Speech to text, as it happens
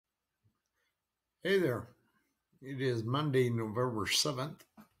Hey there. It is Monday, November 7th.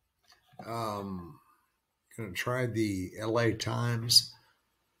 Going to try the LA Times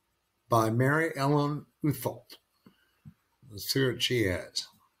by Mary Ellen Utholt. Let's see what she has.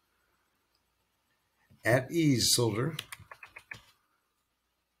 At ease, soldier.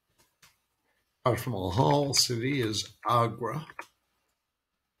 Taj Mahal city is Agra.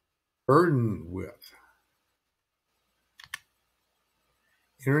 Burdened with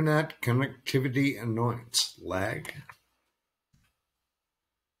internet connectivity annoyance, lag.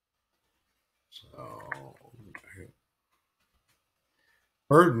 So,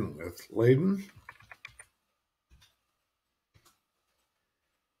 burdened with laden,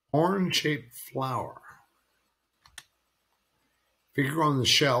 horn-shaped flower. Figure on the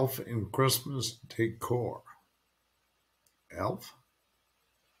shelf in Christmas decor. Elf.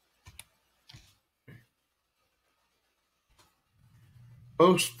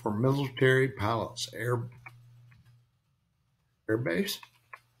 Post for military pilots. Airbase.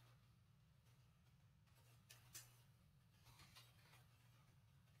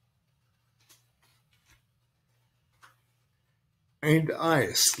 And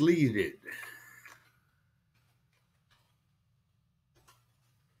I sleeted.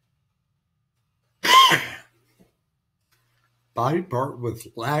 Body part with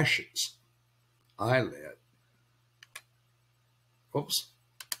lashes. Eyelid. Oops.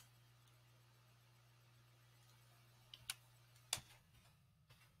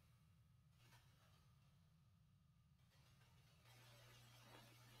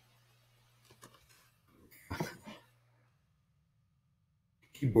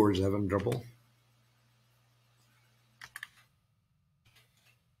 Keyboard's having trouble.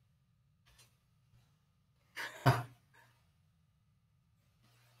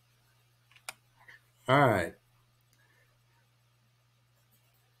 All right.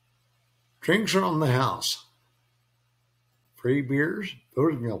 Drinks around the house. Free beers.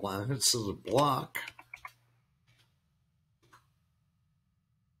 Voting alliance is a block.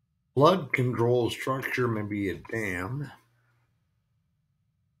 Blood control structure may be a dam.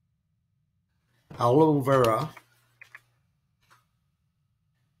 Aloe vera.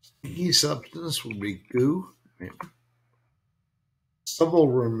 Sticky substance would be goo. Maybe. Stubble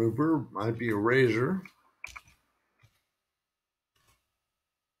remover might be a razor.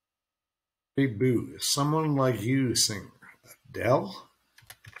 Hey boo, someone like you singer. Adele?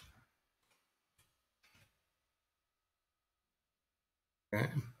 Okay.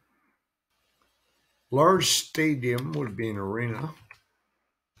 Large stadium would be an arena.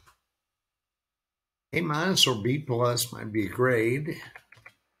 A minus or B plus might be a grade.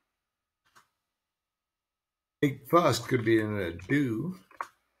 Big fuss could be in a do.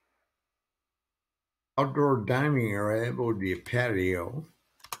 Outdoor dining area would be a patio.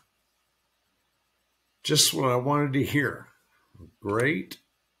 Just what I wanted to hear. Great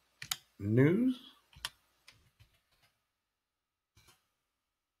news.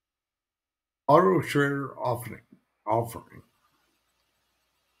 Auto trader offering.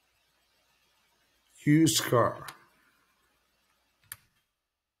 Used car.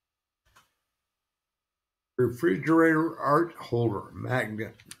 Refrigerator art holder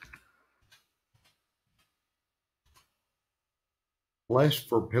magnet. Less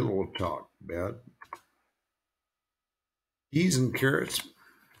for pillow talk, bed. Peas and carrots.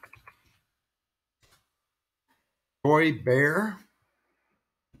 Toy bear.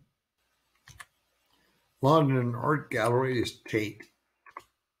 London Art Gallery is Tate.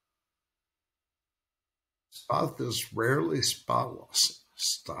 Spot this rarely spotless.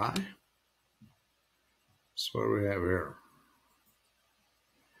 Sty. So what do we have here?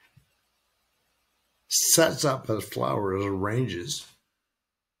 Sets up as flowers, arranges.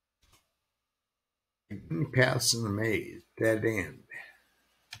 Paths in the maze, dead end.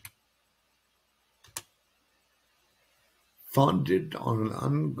 Funded on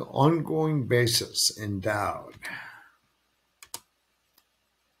an ongoing basis, endowed.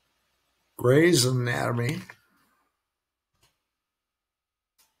 Gray's Anatomy.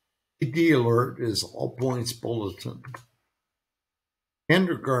 ED alert is all points bulletin.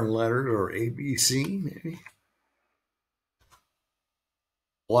 Kindergarten letters or ABC, maybe.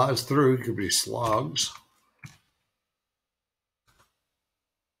 Flies through could be slugs.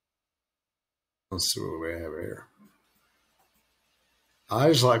 Let's see what we have here.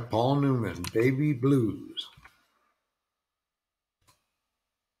 Eyes like Paul Newman, baby blues.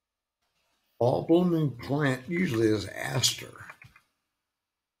 Fall blooming plant usually is aster.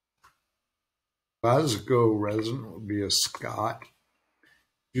 Glasgow resident would be a Scot.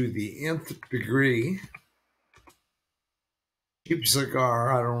 To the nth degree. Cheap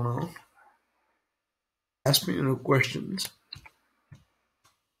cigar, I don't know. Ask me no questions.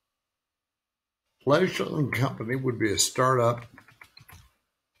 Fledgling company would be a startup.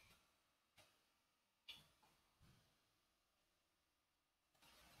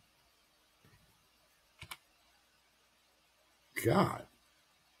 God.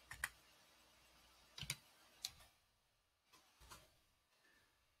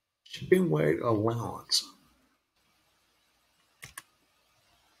 Shipping weight allowance.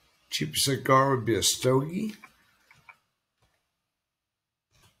 Cheap cigar would be a stogie.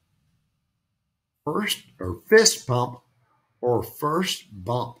 First or fist pump or first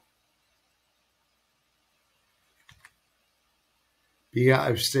bump.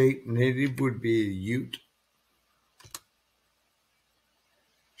 Beehive State native would be a Ute.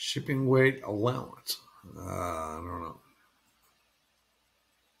 Shipping weight allowance. I don't know.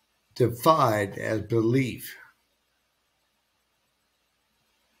 Defied as belief.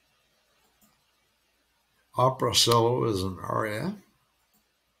 Opera solo is an aria.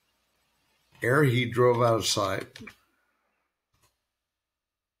 Air he drove out of sight.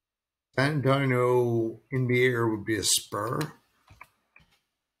 San Antonio in the air would be a spur.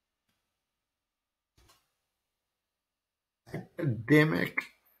 Academic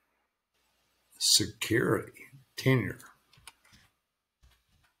security, tenure.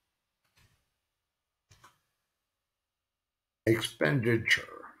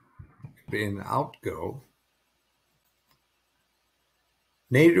 Expenditure could be an outgo.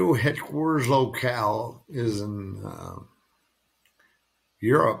 NATO headquarters locale is in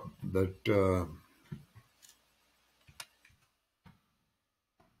Europe, but so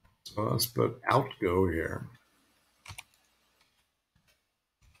let's put outgo here.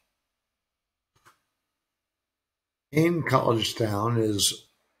 In college town is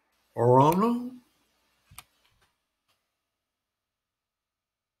Orono,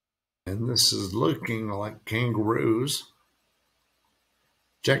 and this is looking like kangaroos.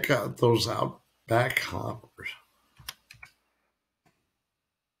 Check out those outback hoppers.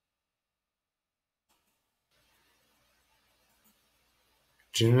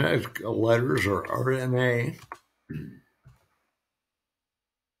 Genetic letters are RNA.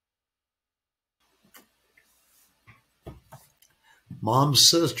 Mom's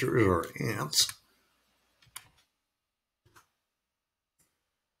sisters are aunts.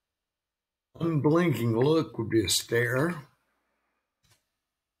 Unblinking look would be a stare.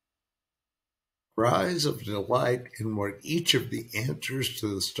 Cries of delight in what each of the answers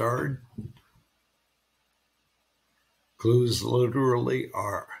to the starred clues literally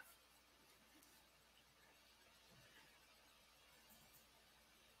are.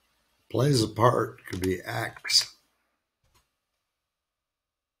 Plays a part could be acts.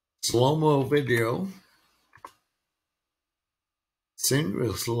 Slow-mo video.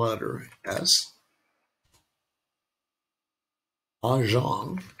 Sinuous letter S.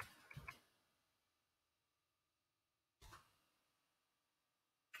 Mahjong.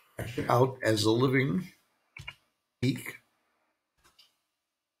 Out as a living peak.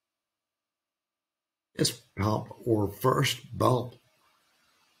 Fist pump or first bump.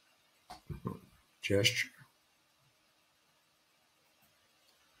 Gesture.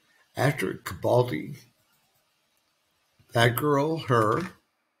 After Cabaldi, that girl, her.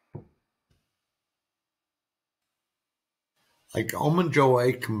 Like almond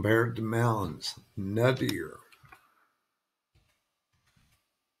joy compared to mountains, nuttier.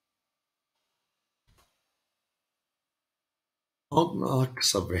 All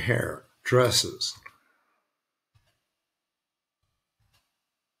knocks of hair, dresses.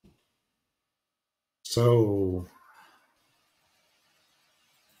 So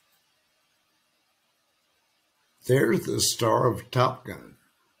there's the star of Top Gun.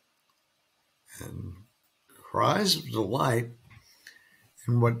 And cries of delight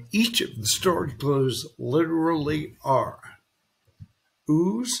in what each of the story clues literally are.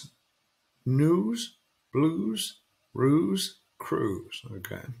 Ooze, news, blues, ruse, cruise.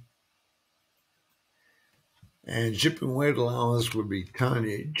 Okay. And shipping weight allowance would be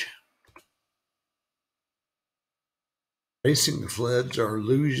tonnage. Racing sleds are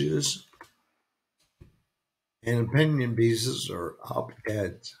luges. And opinion pieces are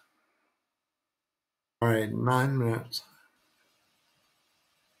op-eds. All right, 9 minutes.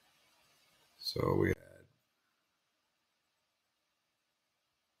 So we had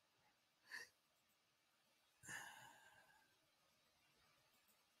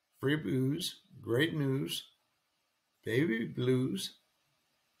free booze, great news, baby blues,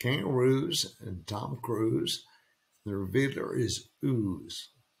 kangaroos, and Tom Cruise. The revealer is ooze.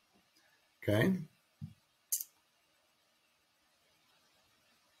 Okay.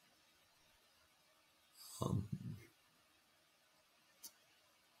 Um,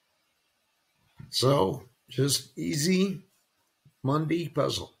 so just easy Monday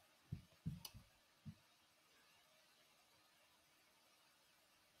puzzle.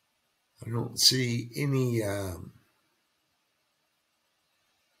 I don't see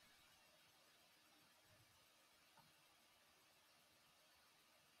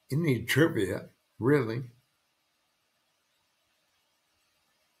any trivia, really.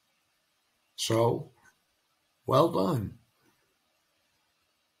 So, well done.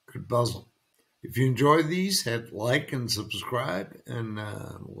 Good puzzle. If you enjoy these, hit like and subscribe, and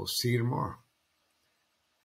we'll see you tomorrow.